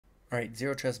All right,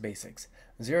 Zero Trust basics.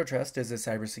 Zero Trust is a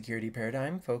cybersecurity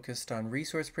paradigm focused on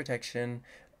resource protection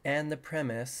and the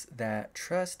premise that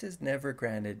trust is never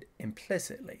granted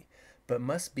implicitly, but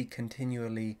must be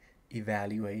continually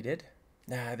evaluated.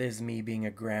 This is me being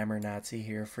a grammar Nazi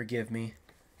here, forgive me.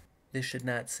 This should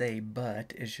not say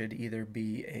but, it should either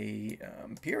be a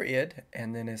period,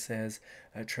 and then it says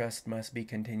trust must be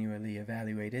continually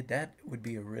evaluated. That would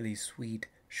be a really sweet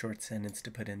short sentence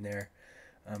to put in there,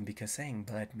 because saying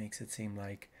but makes it seem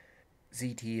like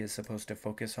ZT is supposed to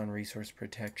focus on resource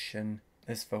protection.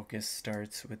 This focus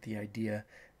starts with the idea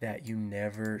that you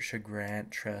never should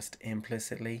grant trust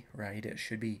implicitly, right? It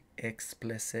should be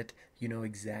explicit. You know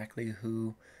exactly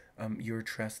who you're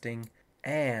trusting,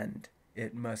 and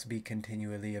it must be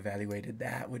continually evaluated.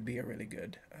 That would be a really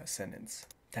good sentence.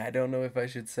 I don't know if I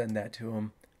should send that to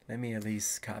him. Let me at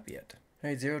least copy it. All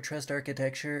right, Zero Trust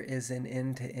architecture is an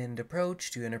end-to-end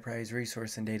approach to enterprise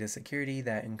resource and data security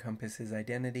that encompasses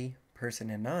identity,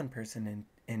 person and non-person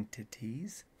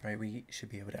entities. Right, we should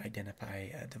be able to identify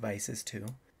devices too.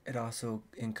 It also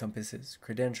encompasses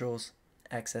credentials,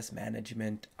 access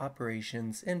management,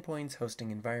 operations, endpoints, hosting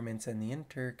environments, and the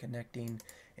interconnecting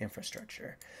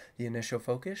infrastructure. The initial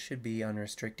focus should be on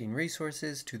restricting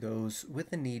resources to those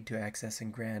with the need to access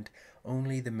and grant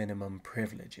only the minimum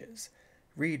privileges.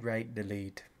 Read, write,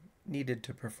 delete, needed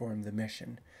to perform the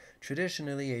mission.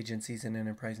 Traditionally, agencies and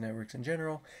enterprise networks in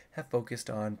general have focused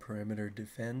on perimeter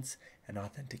defense and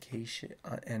authentication,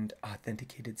 and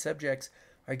authenticated subjects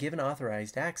are given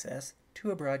authorized access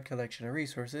to a broad collection of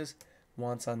resources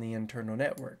once on the internal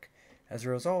network. As a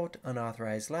result,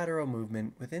 unauthorized lateral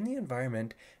movement within the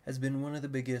environment has been one of the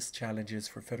biggest challenges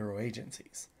for federal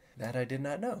agencies. That I did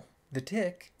not know. The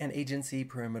TIC and agency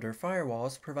perimeter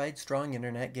firewalls provide strong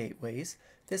internet gateways.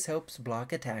 This helps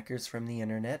block attackers from the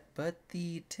internet, but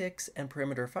the TICs and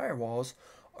perimeter firewalls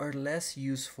are less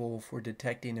useful for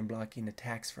detecting and blocking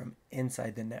attacks from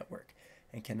inside the network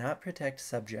and cannot protect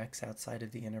subjects outside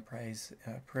of the enterprise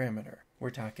perimeter. We're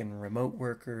talking remote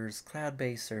workers,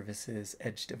 cloud-based services,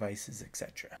 edge devices,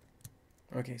 etc.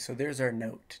 Okay, so there's our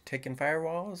note. TIC and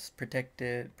firewalls,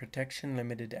 protection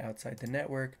limited to outside the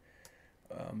network.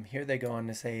 Here they go on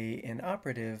to say an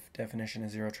operative definition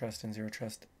of Zero Trust and Zero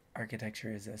Trust architecture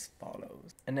is as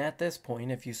follows. And at this point,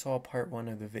 if you saw part 1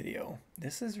 of the video,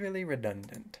 this is really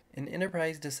redundant. An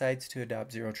enterprise decides to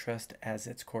adopt Zero Trust as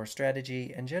its core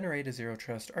strategy and generate a Zero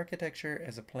Trust architecture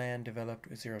as a plan developed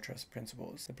with Zero Trust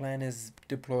principles. The plan is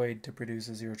deployed to produce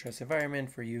a Zero Trust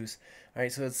environment for use. All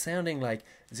right, so it's sounding like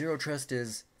Zero Trust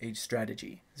is a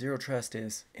strategy. Zero Trust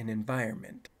is an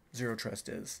environment. Zero Trust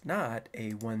is not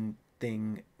a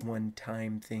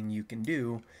one-time thing you can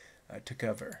do to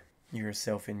cover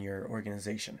yourself and your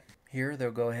organization. Here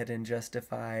they'll go ahead and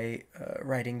justify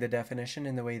writing the definition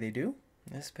in the way they do.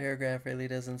 This paragraph really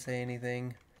doesn't say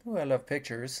anything. Oh, I love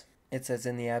pictures. It says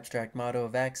in the abstract motto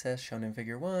of access shown in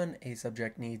figure 1, a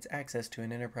subject needs access to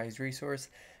an enterprise resource.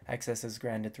 Access is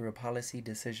granted through a policy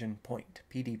decision point,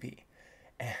 PDP,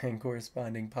 and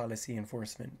corresponding policy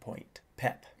enforcement point,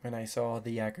 PEP. When I saw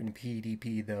the acronym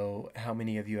PDP, though, how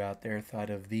many of you out there thought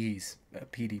of these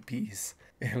PDPs?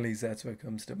 At least that's what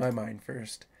comes to my mind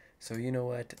first. So you know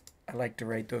what? I like to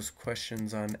write those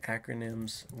questions on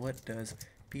acronyms. What does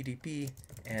PDP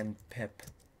and PEP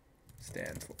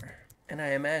stand for? And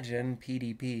I imagine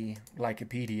PDP, like a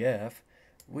PDF,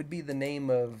 would be the name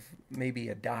of maybe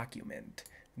a document.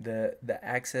 The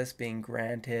access being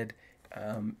granted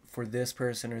for this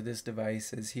person or this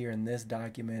device is here in this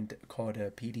document called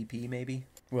a PDP maybe.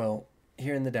 Well,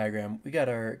 here in the diagram, we got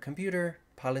our computer,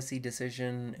 policy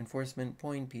decision, enforcement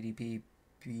point, PDP,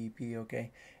 PDP,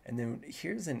 okay. And then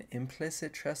here's an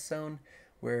implicit trust zone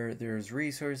where there's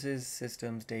resources,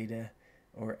 systems, data,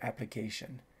 or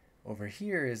application. Over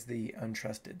here is the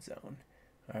untrusted zone.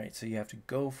 All right, so you have to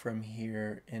go from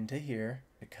here into here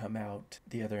to come out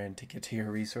the other end to get to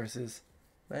your resources.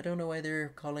 I don't know why they're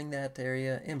calling that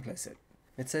area implicit.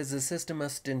 It says the system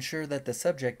must ensure that the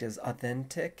subject is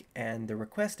authentic and the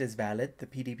request is valid. The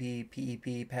PDP,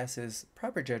 PEP passes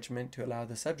proper judgment to allow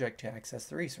the subject to access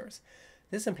the resource.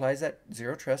 This implies that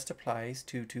Zero Trust applies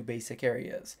to 2 basic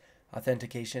areas,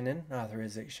 authentication and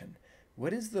authorization.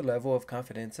 What is the level of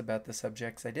confidence about the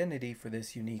subject's identity for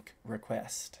this unique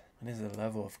request? What is the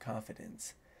level of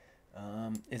confidence?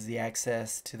 Is the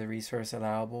access to the resource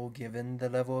allowable given the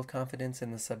level of confidence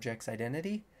in the subject's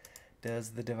identity?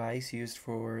 Does the device used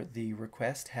for the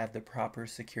request have the proper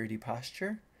security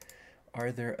posture?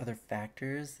 Are there other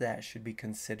factors that should be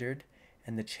considered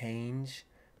and that change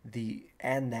the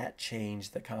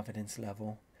confidence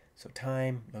level? So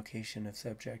time, location of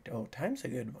subject. Oh, time's a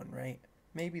good one, right?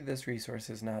 Maybe this resource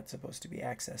is not supposed to be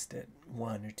accessed at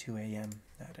 1 or 2 a.m.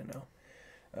 I don't know.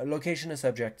 Location of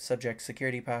subject, subject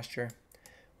security posture.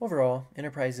 Overall,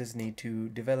 enterprises need to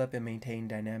develop and maintain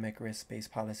dynamic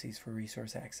risk-based policies for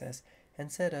resource access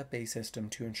and set up a system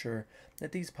to ensure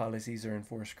that these policies are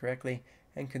enforced correctly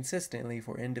and consistently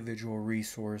for individual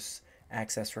resource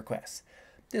access requests.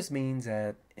 This means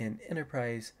that an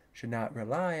enterprise should not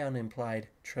rely on implied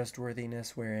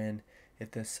trustworthiness, wherein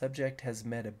if the subject has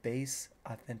met a base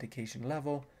authentication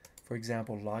level, for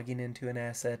example, logging into an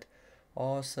asset,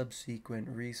 all subsequent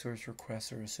resource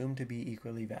requests are assumed to be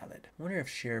equally valid. I wonder if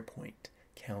SharePoint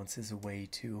counts as a way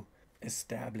to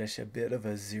establish a bit of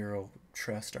a zero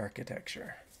trust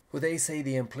architecture. Well, they say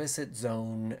the implicit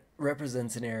zone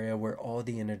represents an area where all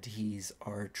the entities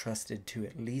are trusted to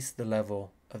at least the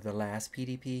level of the last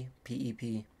PDP,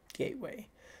 PEP gateway.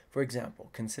 For example,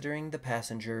 considering the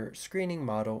passenger screening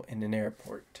model in an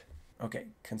airport. Okay,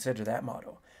 consider that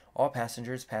model. All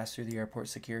passengers pass through the airport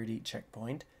security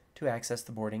checkpoint to access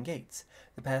the boarding gates.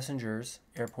 The passengers,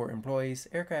 airport employees,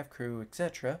 aircraft crew,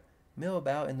 etc., mill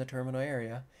about in the terminal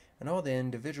area, and all the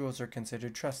individuals are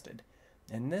considered trusted.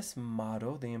 In this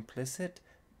model, the implicit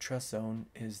trust zone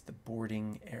is the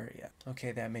boarding area.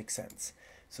 Okay, that makes sense.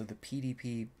 So the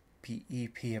PDP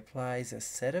PEP applies a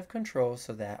set of controls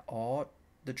so that all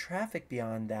the traffic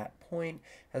beyond that point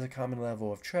has a common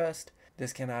level of trust.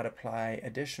 This cannot apply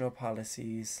additional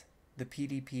policies. The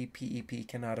PDP PEP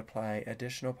cannot apply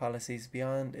additional policies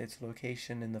beyond its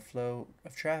location in the flow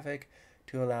of traffic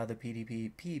to allow the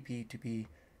PDP PEP to be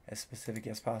as specific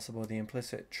as possible. The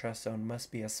implicit trust zone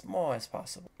must be as small as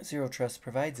possible. Zero Trust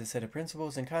provides a set of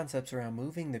principles and concepts around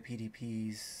moving the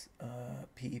PEPs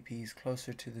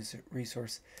closer to the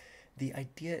resource. The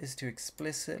idea is to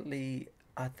explicitly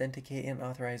authenticate and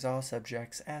authorize all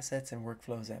subjects, assets, and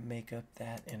workflows that make up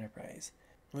that enterprise.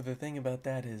 Well, the thing about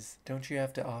that is, don't you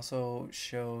have to also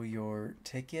show your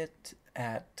ticket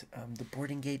at the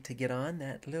boarding gate to get on?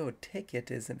 That little ticket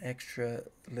is an extra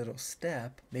little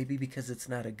step. Maybe because it's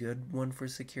not a good one for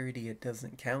security, it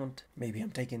doesn't count. Maybe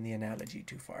I'm taking the analogy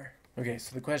too far. Okay,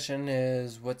 so the question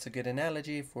is, what's a good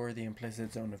analogy for the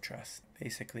implicit zone of trust?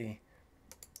 Basically,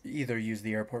 either use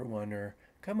the airport one or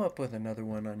come up with another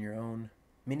one on your own.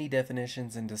 Many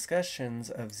definitions and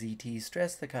discussions of ZT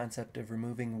stress the concept of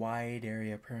removing wide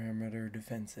area perimeter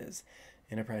defenses,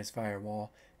 enterprise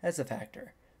firewall, as a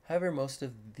factor. However, most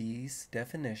of these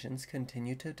definitions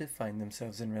continue to define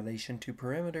themselves in relation to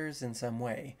perimeters in some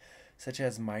way, such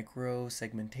as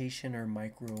micro-segmentation or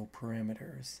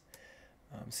micro-perimeters.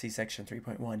 See section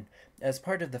 3.1. As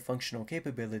part of the functional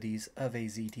capabilities of a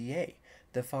ZTA,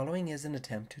 the following is an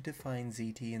attempt to define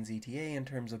ZT and ZTA in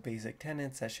terms of basic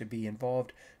tenets that should be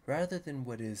involved rather than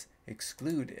what is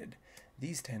excluded.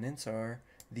 These tenets are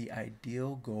the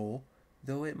ideal goal,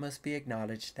 though it must be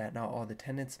acknowledged that not all the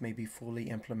tenets may be fully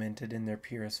implemented in their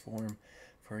purest form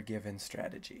for a given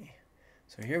strategy.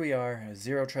 So here we are. A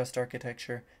zero trust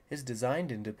architecture is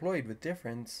designed and deployed with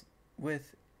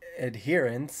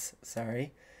adherence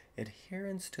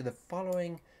to the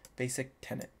following basic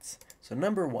tenets. So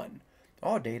number one,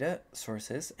 all data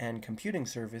sources and computing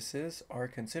services are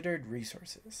considered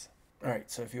resources. All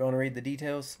right, so if you want to read the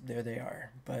details, there they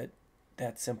are, but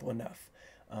that's simple enough.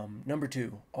 Number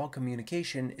two, all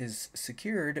communication is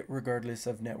secured regardless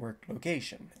of network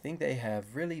location. I think they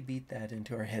have really beat that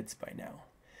into our heads by now.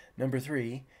 Number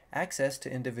three, access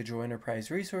to individual enterprise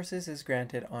resources is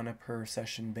granted on a per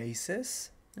session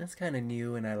basis. That's kind of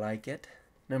new and I like it.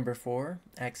 Number four,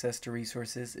 access to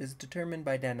resources is determined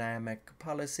by dynamic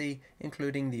policy,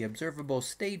 including the observable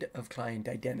state of client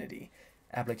identity,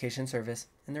 application service,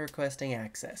 and the requesting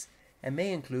access, and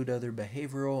may include other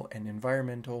behavioral and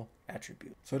environmental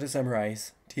attributes. So to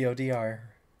summarize, TLDR,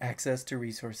 access to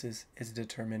resources is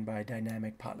determined by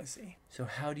dynamic policy. So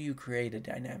how do you create a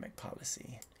dynamic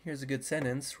policy? Here's a good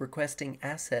sentence. Requesting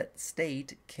asset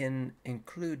state can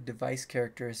include device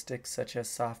characteristics such as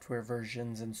software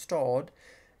versions installed,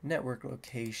 network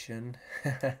location,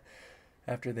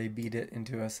 after they beat it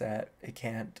into us that it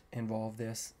can't involve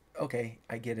this. Okay,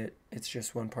 I get it. It's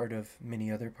just one part of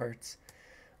many other parts.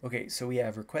 Okay, so we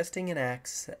have requesting an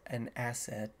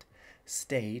asset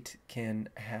state can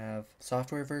have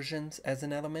software versions as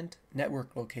an element,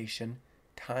 network location,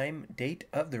 time, date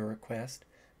of the request,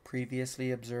 previously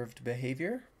observed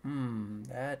behavior. We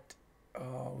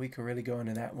could really go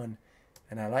into that one,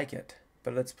 and I like it.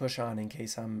 But let's push on in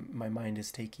case my mind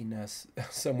is taking us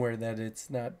somewhere that it's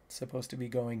not supposed to be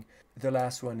going. The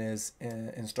last one is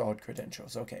installed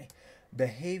credentials. Okay,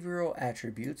 behavioral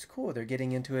attributes. Cool, they're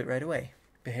getting into it right away.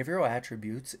 Behavioral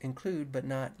attributes include, but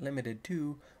not limited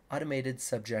to, automated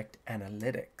subject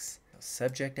analytics.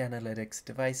 subject analytics,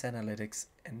 device analytics,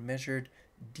 and measured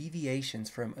deviations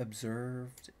from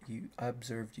observed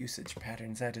usage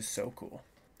patterns. That is so cool.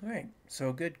 All right,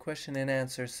 so good question and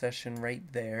answer session right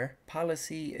there.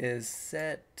 Policy is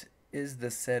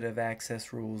the set of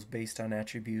access rules based on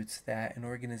attributes that an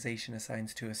organization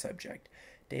assigns to a subject,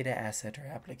 data, asset, or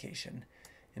application.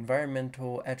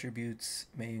 Environmental attributes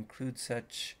may include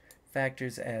such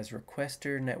factors as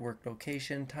requester, network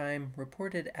location, time,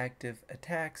 reported active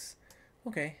attacks.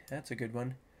 Okay, that's a good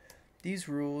one. These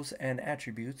rules and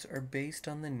attributes are based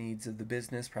on the needs of the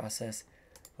business process.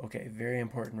 Okay, very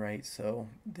important, right? So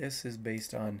this is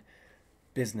based on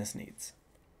business needs,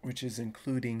 which is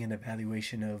including an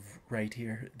evaluation of, right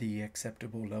here, the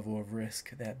acceptable level of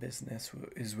risk that business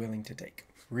is willing to take.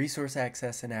 Resource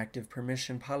access and active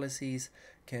permission policies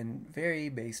can vary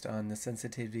based on the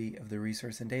sensitivity of the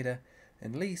resource and data,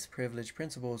 and least privilege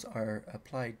principles are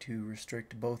applied to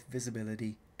restrict both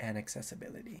visibility and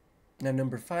accessibility. Now,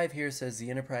 number 5 here says the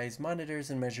enterprise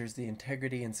monitors and measures the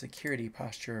integrity and security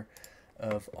posture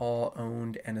of all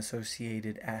owned and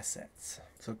associated assets.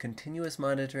 So continuous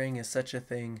monitoring is such a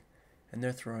thing, and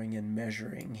they're throwing in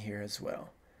measuring here as well.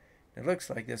 It looks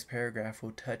like this paragraph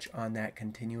will touch on that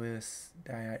continuous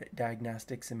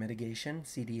diagnostics and mitigation,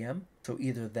 CDM. So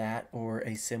either that or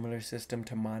a similar system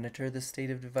to monitor the state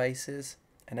of devices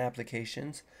and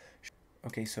applications.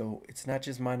 Okay, so it's not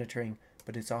just monitoring,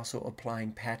 but it's also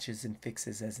applying patches and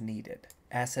fixes as needed.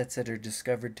 Assets that are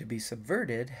discovered to be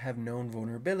subverted have known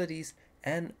vulnerabilities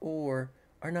and or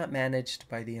are not managed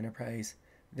by the enterprise.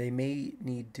 They may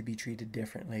need to be treated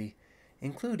differently,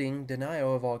 including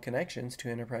denial of all connections to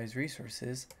enterprise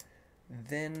resources,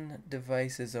 then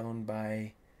devices owned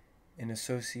by an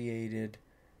associated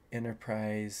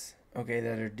enterprise,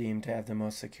 that are deemed to have the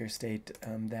most secure state.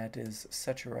 That is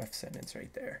such a rough sentence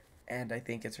right there. And I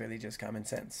think it's really just common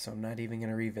sense, so I'm not even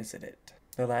going to revisit it.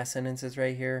 The last sentence is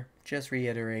right here, just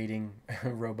reiterating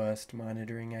robust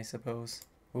monitoring, I suppose.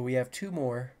 Well, we have 2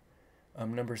 more.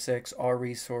 Number 6, all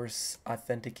resource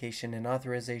authentication and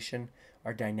authorization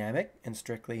are dynamic and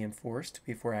strictly enforced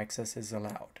before access is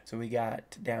allowed. So we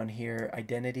got down here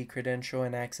identity, credential,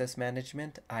 and access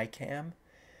management, ICAM,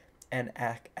 and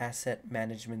asset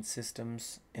management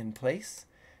systems in place.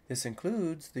 This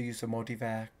includes the use of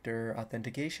multi-factor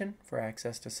authentication for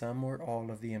access to some or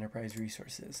all of the enterprise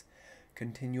resources,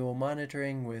 continual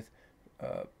monitoring with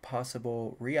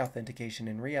possible re-authentication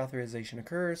and reauthorization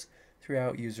occurs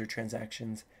throughout user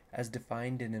transactions as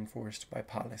defined and enforced by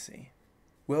policy.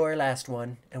 Well, our last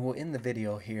one, and we'll end the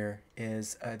video here,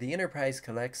 is the enterprise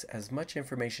collects as much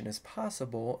information as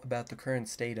possible about the current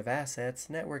state of assets,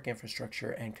 network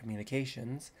infrastructure, and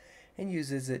communications, and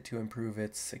uses it to improve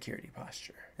its security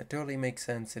posture. That totally makes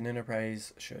sense. An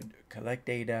enterprise should collect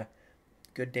data.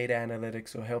 Good data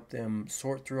analytics will help them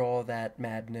sort through all that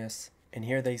madness. And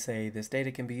here they say this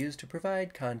data can be used to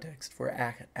provide context for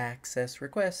access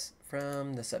requests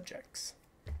from the subjects.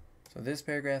 So this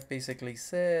paragraph basically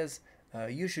says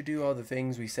you should do all the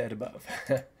things we said above.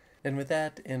 And with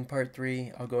that, in part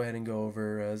 3, I'll go ahead and go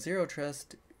over a zero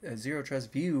trust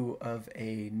view of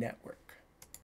a network.